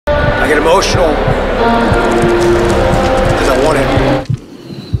emotional as I wanted.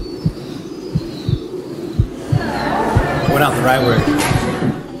 Went out the right way.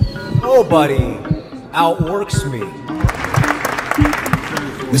 Nobody outworks me.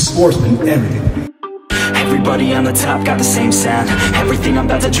 This sport's been everything. Everybody on the top got the same sound. Everything I'm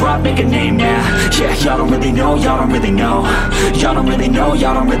about to drop, make a name now. Yeah, y'all don't really know, y'all don't really know. Y'all don't really know,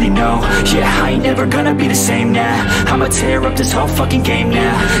 y'all don't really know. Yeah, I ain't never gonna be the same now. I'ma tear up this whole fucking game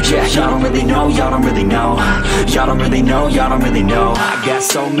now. Yeah, y'all don't really know, y'all don't really know. Y'all don't really know, y'all don't really know. I got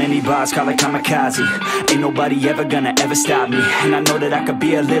so many bars, call it kamikaze. Ain't nobody ever gonna ever stop me. And I know that I could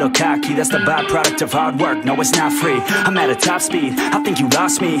be a little cocky. That's the byproduct of hard work, no it's not free. I'm at a top speed, I think you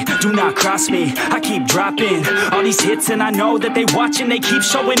lost me. Do not cross me, I keep dropping all these hits and I know that they watching. They keep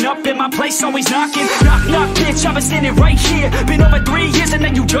showing up in my place, always knocking. Knock, knock, bitch, I've been standing right here. Been over 3 years and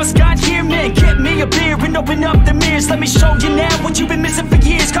then you just got here. Man, get me a beer and open up the mirrors. Let me show you now what you've been missing for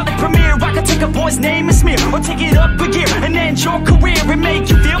years. Call it premiere, I can take a boy's name and smear, or take it up a gear and end your career and make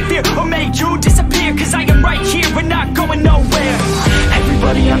you feel fear, or make you disappear. Cause I am right here and not going nowhere.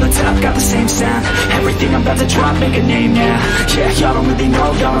 Everybody on the top got the same sound. Everything I'm about to drop, make a name now. Yeah, y'all don't really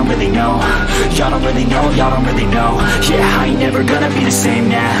know, y'all don't really know. Y'all don't really know, y'all don't really know. Yeah, I ain't never gonna be the same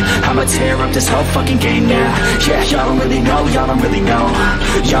now. I'ma tear up this whole fucking game now. Yeah, y'all don't really know, y'all don't really know.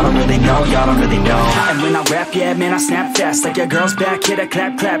 Y'all don't really know, y'all don't really know. And when I rap, yeah, man, I snap fast. Like your girl's back, hit a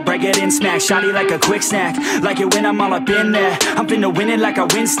clap, clap, break it in, smack. Shotty like a quick snack, like it when I'm all up in there. I'm finna win it like I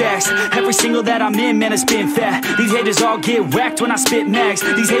win stacks. Every single that I'm in, man, it's been fat. These haters all get whacked when I spit mags.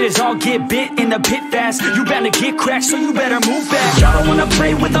 These haters all get bit in the pit fast. You better get cracked, so you better move back. Y'all don't wanna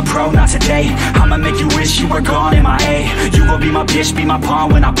play with a pro, not today. I'ma make you wish you were gone in my A. You gon' be my bitch, be my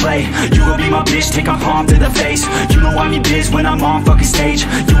pawn when I play. You gon' be my bitch, take a palm to the face. You know I'm in biz when I'm on fucking stage.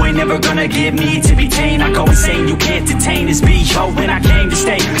 You ain't never gonna get me to be tame. I go insane, you can't detain this beat, yo, when I came to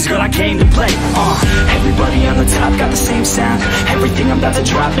stay. Cause girl, I came to play. Everybody on the top got the same sound. Everything I'm about to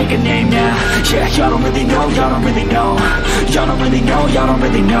drop, make a name now. Yeah, y'all don't really know, y'all don't really know. Y'all don't really know, y'all don't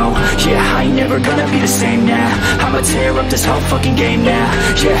really know. Yeah, I ain't never gonna be the same now. I'ma tear up this whole fucking game now.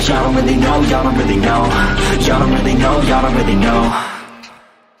 Yeah, y'all don't really know, y'all don't really know. Y'all don't really know, y'all don't really know.